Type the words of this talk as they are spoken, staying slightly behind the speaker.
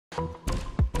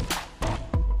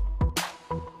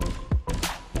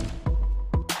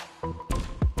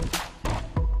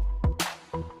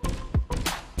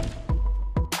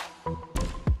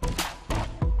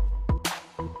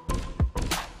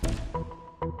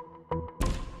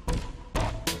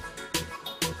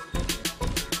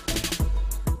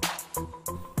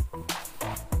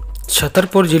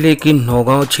छतरप जिले के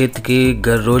नौगांव क्षेत्र के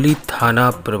गरौली थाना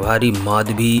प्रभारी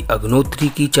माधवी अग्निहोत्री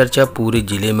की चर्चा पूरे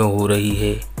जिले में हो रही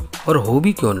है। और हो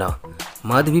भी क्यों ना,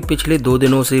 माधवी पिछले 2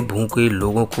 दिनों से भूखे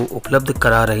लोगों को उपलब्ध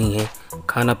करा रही हैं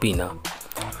खाना पीना।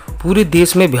 पूरे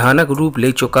देश में भयानक रूप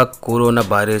ले चुका कोरोना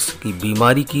वायरस की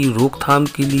बीमारी की रोकथाम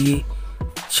के लिए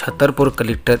छतरपुर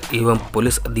कलेक्टर एवं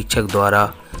पुलिस अधीक्षक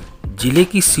द्वारा जिले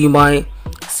की सीमाएं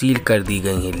सील कर दी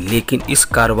गई हैं। लेकिन इस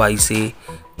कार्रवाई से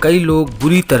कई लोग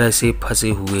बुरी तरह से फंसे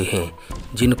हुए हैं,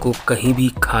 जिनको कहीं भी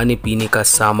खाने पीने का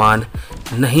सामान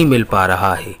नहीं मिल पा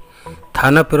रहा है।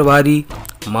 थाना प्रभारी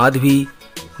माधवी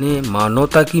ने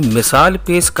मानवता की मिसाल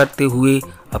पेश करते हुए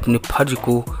अपने फर्ज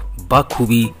को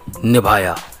बखूबी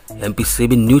निभाया।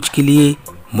 MP7 न्यूज के लिए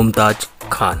मुमताज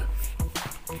खान।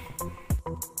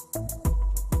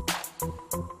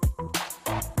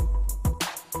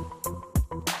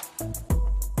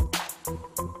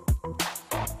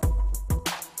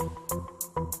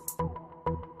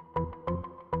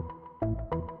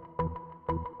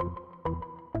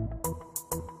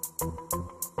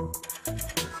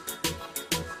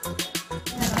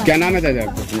 क्या नाम है दादा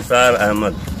आपका? निसार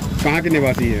अहमद। कहाँ के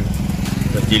निवासी है?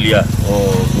 जिलिया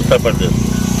और उत्तर प्रदेश।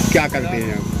 क्या करते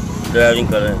हैं आप? ड्राइविंग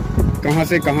कर रहे हैं। कहाँ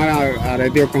से कहाँ आ रहे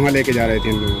थे और कहाँ लेके जा रहे थे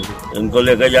इन लोगों को? इनको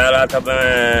लेकर जा रहा था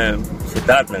मैं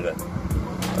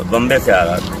सिद्धार्थनगर, बम्बे से आ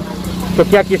रहा था। तो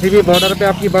क्या किसी भी बॉर्डर पे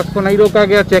आपकी बस को नहीं रोका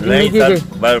गया, चेकिंग नहीं की गई?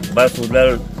 बस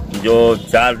उधर जो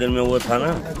 4 दिन में वो था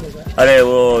ना, अरे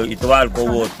वो इतवार को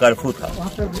वो कर्फ्यू था,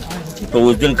 तो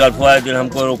उस दिन कर्फ्यू वाले दिन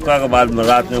हमको रोका के बाद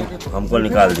रात में हमको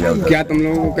निकाल दिया। क्या तुम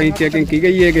लोगों को कहीं चेकिंग की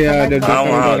गई है? हाँ,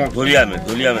 वहाँ धुलिया में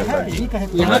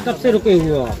यहाँ कब से रुके हुए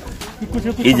हो?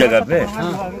 इस जगह पे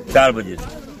 4 बजे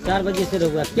से। 4 बजे से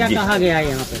रुका। क्या कहा गया है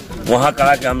यहाँ पे? वहाँ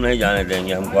कहा कि हम नहीं जाने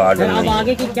देंगे, हमको आर्डर नहीं। अब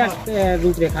आगे की क्या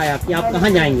रूपरेखा है आपकी? आप कहाँ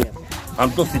जाएंगे?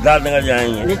 हम तो सिद्धार्थनगर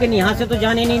जाएंगे। लेकिन यहाँ से तो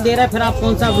जाने नहीं दे रहा, फिर आप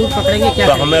कौन सा रूट पकड़ेंगे? क्या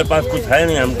तो हमारे पास कुछ है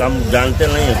नहीं, हम जानते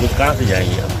नहीं है कुछ, कहाँ से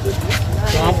जाएंगे हम?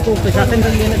 तो आपको प्रशासन कर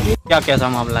लेना चाहिए। क्या कैसा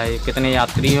मामला है? कितने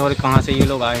यात्री हैं और कहाँ से ये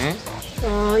लोग आए हैं?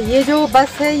 ये जो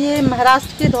बस है ये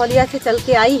महाराष्ट्र के धौलिया से चल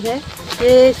के आई है।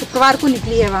 ये शुक्रवार को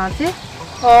निकली है वहाँ से,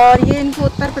 और ये इनको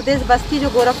उत्तर प्रदेश बस्ती जो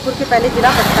गोरखपुर के पहले जिला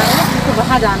पड़ता है, इनको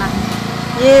वहाँ जाना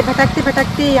है। ये भटकते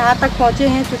भटकते यहाँ तक पहुँचे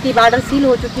हैं। चूँकि बॉर्डर सील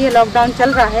हो चुकी है, लॉकडाउन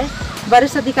चल रहा है,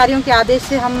 वरिष्ठ अधिकारियों के आदेश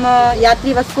से हम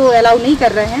यात्री बस को अलाउ नहीं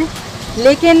कर रहे हैं।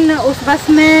 लेकिन उस बस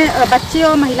में बच्चे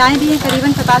और महिलाएं भी हैं,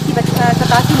 करीबन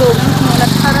 87 लोग हैं, उसमें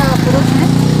 69 पुरुष हैं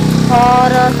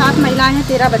और 7 महिलाएं हैं,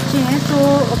 13 बच्चे हैं। तो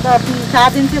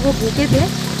 4 दिन से वो भूखे थे,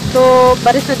 तो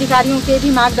वरिष्ठ अधिकारियों के भी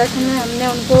मार्गदर्शन में हमने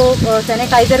उनको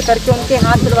सैनिटाइज़र करके उनके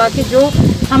हाथ धुलवा के जो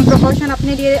हम प्रिकॉशन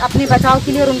अपने लिए, अपने बचाव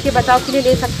के लिए और उनके बचाव के लिए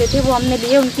ले सकते थे, वो हमने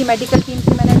लिए। उनकी मेडिकल टीम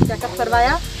से मैंने चेकअप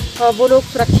करवाया और वो लोग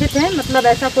सुरक्षित हैं, मतलब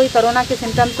ऐसा कोई कोरोना के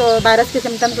सिम्टम्स, वायरस के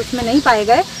सिम्टम्स उसमें नहीं पाए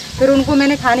गए। फिर उनको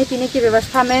मैंने खाने पीने की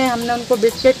व्यवस्था में हमने उनको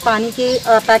बिस्किट, पानी के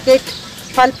पैकेट,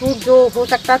 फल फ्रूट जो हो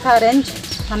सकता था अरेंज,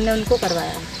 हमने उनको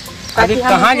करवाया। अभी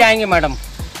कहाँ जाएंगे मैडम?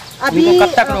 अभी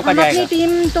कब तक रोका जाएगा? अपनी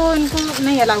टीम तो इनको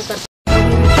नहीं अलाउ कर